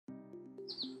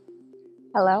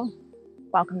Hello,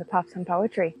 welcome to Puffs and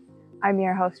Poetry. I'm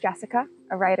your host, Jessica,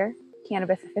 a writer,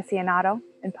 cannabis aficionado,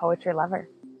 and poetry lover.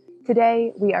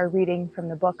 Today, we are reading from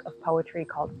the book of poetry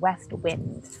called West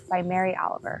Wind by Mary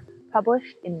Oliver,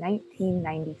 published in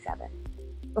 1997.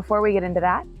 Before we get into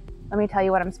that, let me tell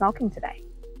you what I'm smoking today.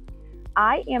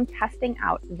 I am testing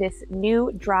out this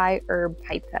new dry herb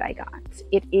pipe that I got.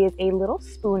 It is a little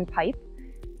spoon pipe,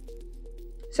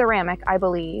 ceramic, I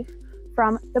believe,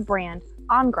 from the brand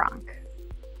Ongrok.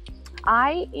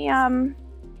 I am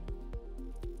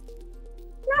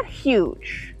not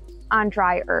huge on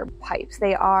dry herb pipes.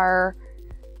 They are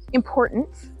important,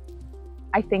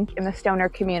 I think, in the stoner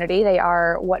community. They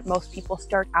are what most people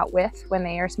start out with when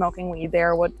they are smoking weed. They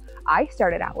are what I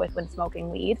started out with when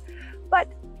smoking weed.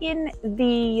 But in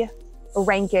the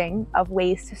ranking of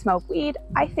ways to smoke weed,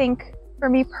 I think, for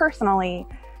me personally,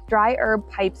 dry herb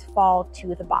pipes fall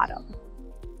to the bottom.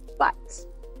 But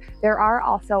there are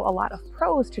also a lot of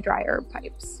pros to dry herb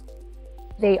pipes.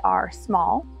 They are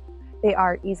small, they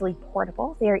are easily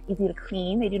portable, they are easy to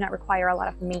clean, they do not require a lot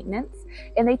of maintenance,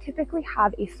 and they typically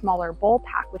have a smaller bowl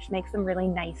pack, which makes them really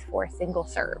nice for single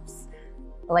serves,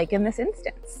 like in this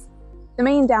instance. The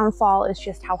main downfall is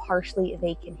just how harshly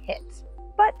they can hit,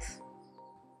 but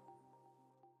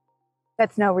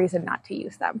that's no reason not to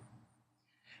use them.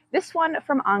 This one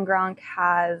from Ongrok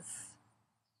has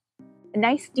a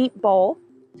nice deep bowl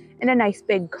and a nice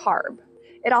big carb.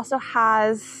 It also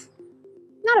has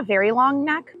not a very long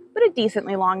neck, but a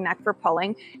decently long neck for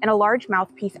pulling and a large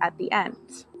mouthpiece at the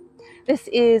end. This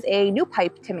is a new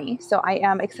pipe to me, so I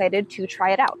am excited to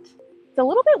try it out. It's a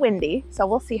little bit windy, so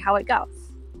we'll see how it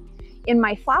goes. In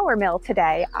my flower mill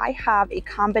today, I have a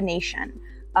combination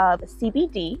of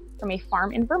CBD from a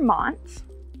farm in Vermont,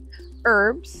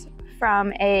 herbs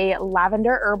from a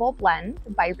Lavender Herbal Blend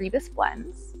by Rebus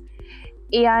Blends,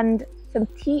 and some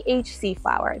THC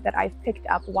flower that I've picked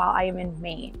up while I am in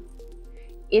Maine.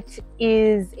 It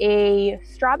is a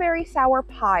Strawberry Sour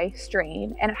Pie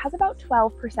strain, and it has about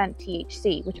 12%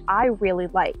 THC, which I really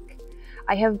like.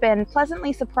 I have been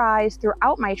pleasantly surprised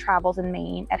throughout my travels in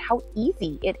Maine at how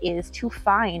easy it is to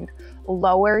find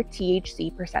lower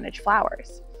THC percentage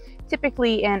flowers.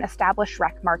 Typically in established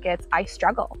rec markets, I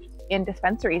struggle in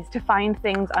dispensaries to find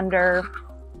things under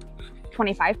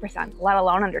 25%, let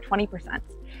alone under 20%.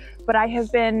 But I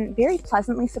have been very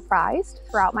pleasantly surprised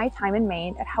throughout my time in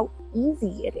Maine at how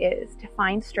easy it is to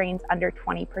find strains under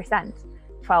 20%,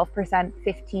 12%,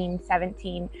 15,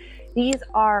 17. These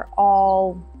are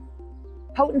all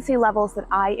potency levels that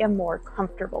I am more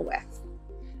comfortable with.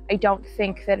 I don't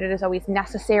think that it is always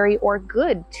necessary or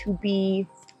good to be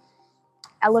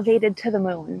elevated to the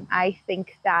moon. I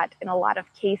think that in a lot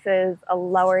of cases, a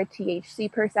lower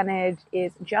THC percentage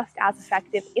is just as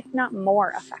effective, if not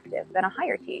more effective, than a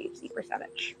higher THC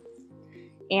percentage.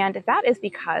 And that is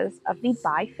because of the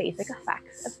biphasic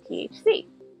effects of THC.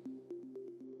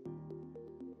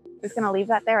 I'm just going to leave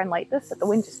that there and light this, but the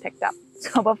wind just picked up.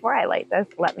 So before I light this,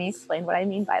 let me explain what I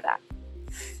mean by that.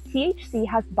 THC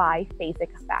has biphasic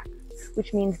effects,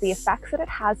 which means the effects that it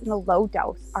has in a low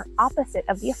dose are opposite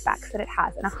of the effects that it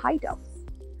has in a high dose.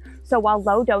 So while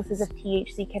low doses of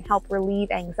THC can help relieve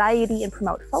anxiety and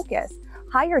promote focus,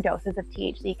 higher doses of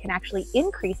THC can actually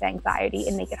increase anxiety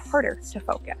and make it harder to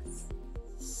focus.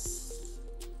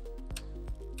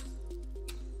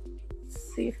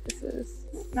 Let's see if this is,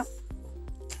 nope.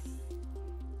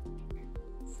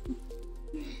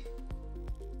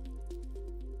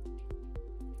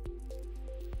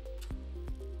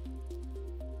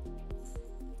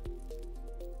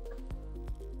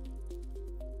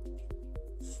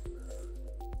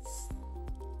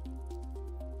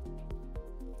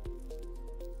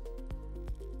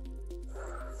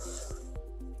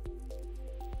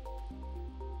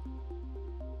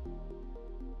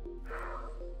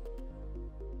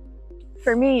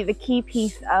 For me, the key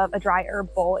piece of a dry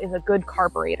herb bowl is a good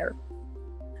carburetor.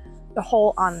 The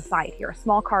hole on the side here, a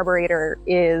small carburetor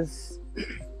is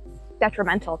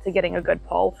detrimental to getting a good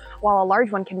pull, while a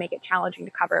large one can make it challenging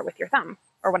to cover it with your thumb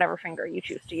or whatever finger you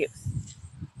choose to use.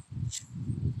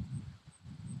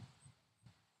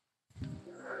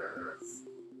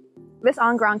 This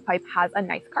Ongrok pipe has a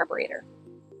nice carburetor.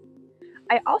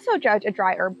 I also judge a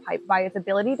dry herb pipe by its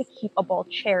ability to keep a bowl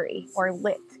cherry or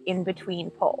lit in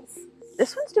between pulls.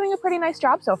 This one's doing a pretty nice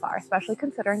job so far, especially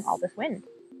considering all this wind.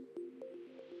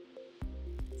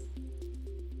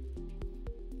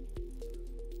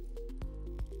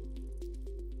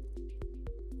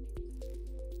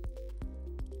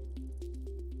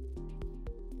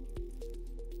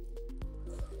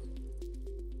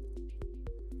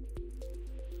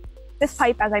 This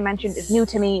pipe, as I mentioned, is new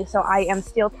to me, so I am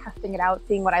still testing it out,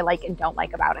 seeing what I like and don't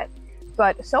like about it.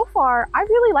 But so far, I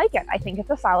really like it. I think it's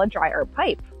a solid dry herb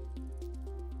pipe.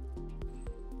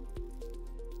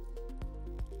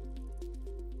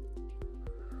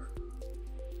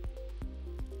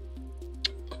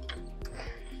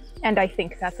 And I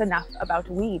think that's enough about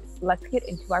weed. Let's get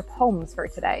into our poems for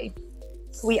today.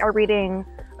 We are reading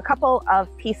a couple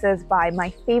of pieces by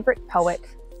my favorite poet,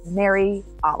 Mary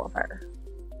Oliver.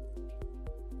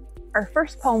 Our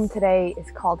first poem today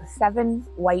is called 7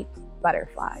 White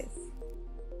Butterflies.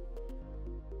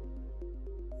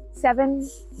 7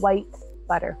 white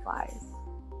butterflies,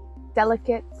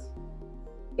 delicate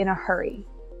in a hurry.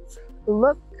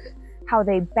 Look how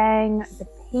they bang the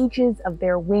pages of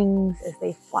their wings as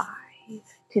they fly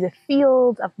to the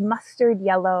fields of mustard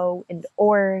yellow and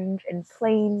orange and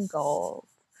plain gold.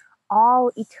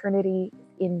 All eternity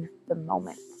in the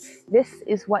moment. This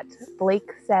is what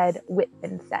Blake said,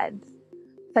 Whitman said.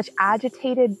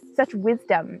 Such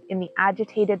wisdom in the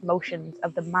agitated motions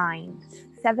of the mind.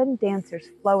 7 dancers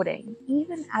floating,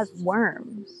 even as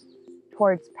worms,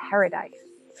 towards paradise.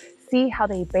 See how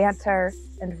they banter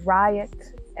and riot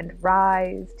and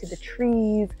rise to the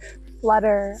trees,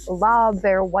 flutter, lob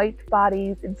their white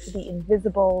bodies into the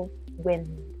invisible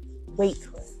wind,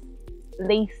 weightless,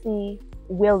 lacy,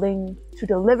 willing to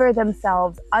deliver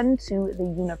themselves unto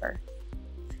the universe.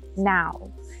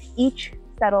 Now, each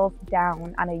settles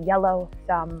down on a yellow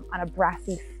thumb on a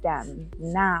brassy stem.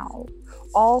 Now,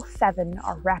 all 7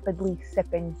 are rapidly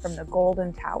sipping from the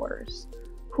golden towers.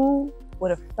 Who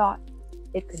would have thought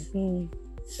it could be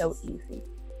so easy?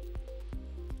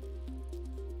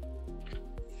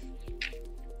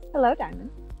 Hello,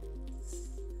 Diamond.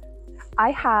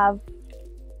 I have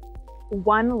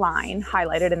one line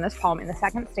highlighted in this poem in the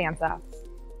second stanza.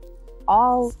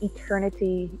 All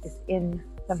eternity is in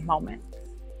the moment.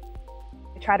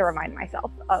 I try to remind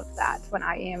myself of that when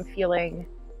I am feeling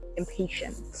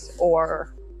impatient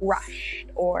or rushed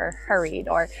or hurried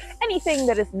or anything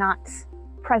that is not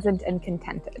present and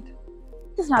contented.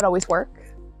 It does not always work,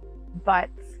 but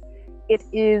it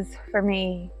is, for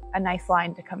me, a nice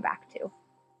line to come back to.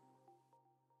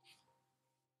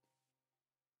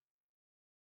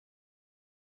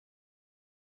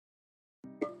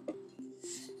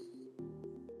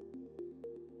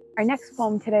 Our next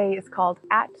poem today is called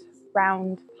At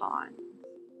Round Pond.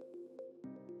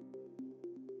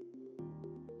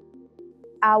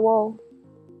 Owl,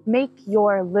 make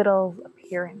your little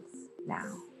appearance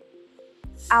now.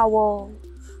 Owl,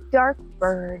 dark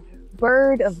bird,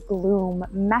 bird of gloom,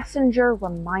 messenger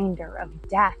reminder of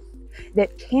death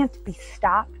that can't be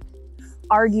stopped,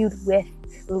 argued with,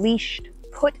 leashed,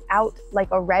 put out like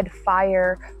a red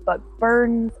fire, but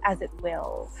burns as it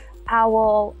will.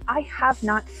 Owl, I have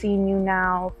not seen you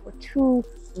now for too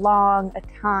long a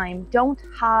time. Don't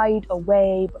hide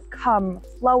away, but come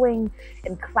flowing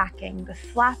and clacking, the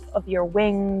slap of your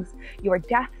wings, your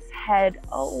death's head,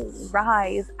 oh,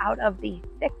 rise out of the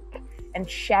thick and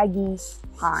shaggy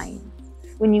pine.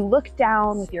 When you look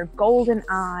down with your golden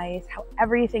eyes, how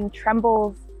everything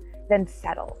trembles, then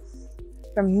settles,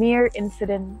 from mere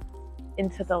incident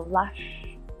into the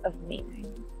lush of meaning.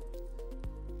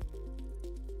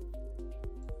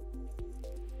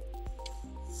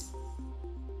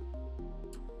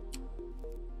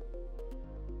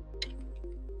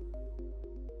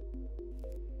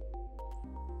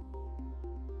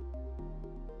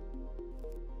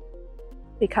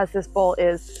 Because this bowl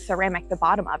is ceramic, the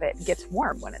bottom of it gets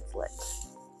warm when it's lit.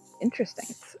 Interesting.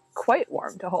 It's quite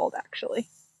warm to hold, actually.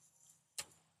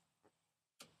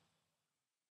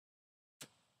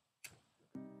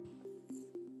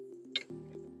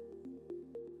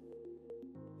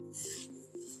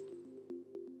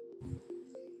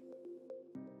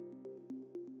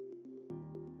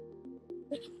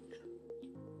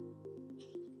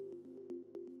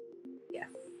 Yes.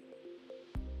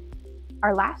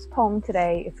 Our last poem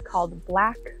today is called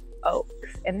Black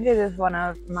Oaks, and it is one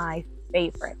of my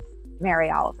favorite Mary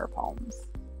Oliver poems.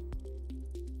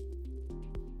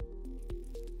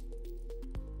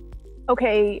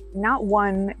 Okay, not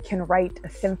one can write a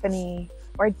symphony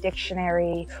or a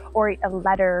dictionary or a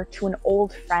letter to an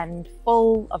old friend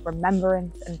full of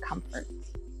remembrance and comfort.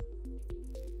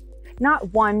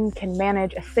 Not one can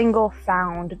manage a single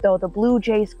sound, though the blue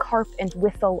jays carp and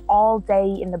whistle all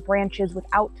day in the branches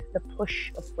without the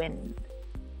push of wind.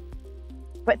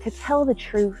 But to tell the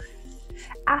truth,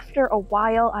 after a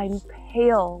while I'm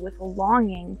pale with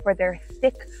longing for their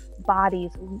thick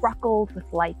bodies ruckled with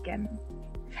lichen.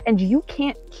 And you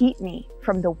can't keep me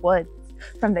from the woods,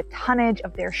 from the tonnage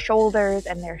of their shoulders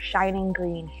and their shining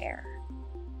green hair.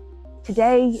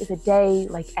 Today is a day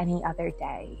like any other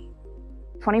day.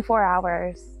 24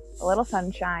 hours, a little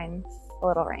sunshine, a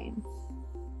little rain.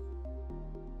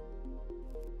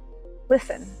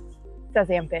 Listen, says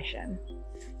Ambition,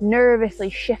 nervously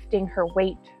shifting her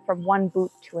weight from one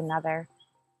boot to another.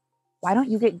 Why don't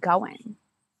you get going?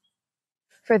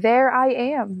 For there I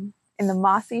am, in the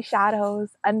mossy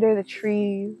shadows, under the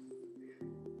trees.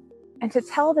 And to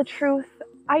tell the truth,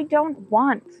 I don't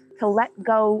want to let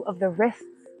go of the risks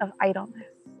of idleness.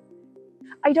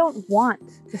 I don't want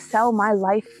to sell my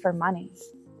life for money.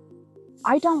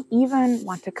 I don't even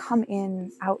want to come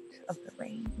in out of the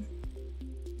rain.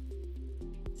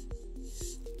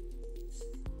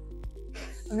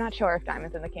 I'm not sure if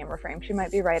Diamond's in the camera frame. She might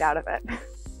be right out of it.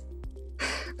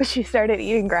 But she started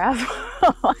eating grass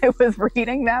while I was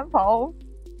reading that poem.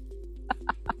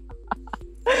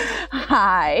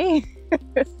 Hi.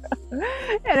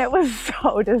 And it was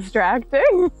so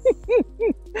distracting.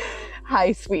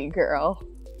 Hi, sweet girl.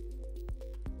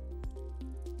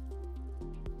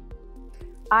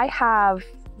 I have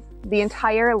the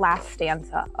entire last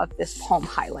stanza of this poem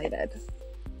highlighted.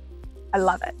 I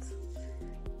love it.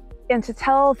 And to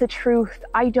tell the truth,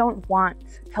 I don't want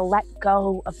to let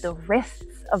go of the risks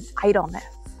of idleness.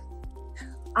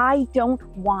 I don't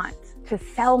want to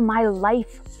sell my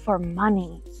life for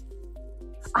money.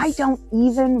 I don't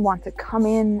even want to come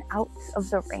in out of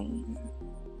the rain.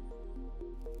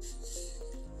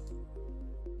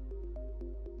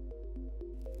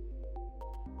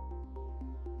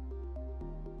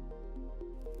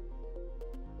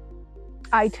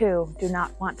 I too do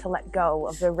not want to let go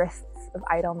of the risks of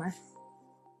idleness.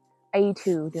 I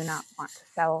too do not want to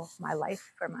sell my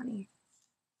life for money.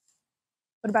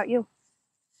 What about you?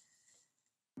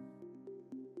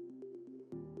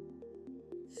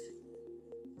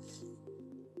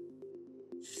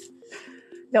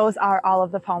 Those are all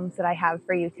of the poems that I have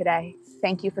for you today.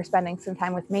 Thank you for spending some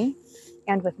time with me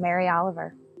and with Mary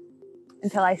Oliver.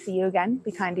 Until I see you again,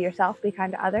 be kind to yourself, be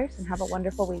kind to others, and have a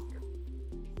wonderful week.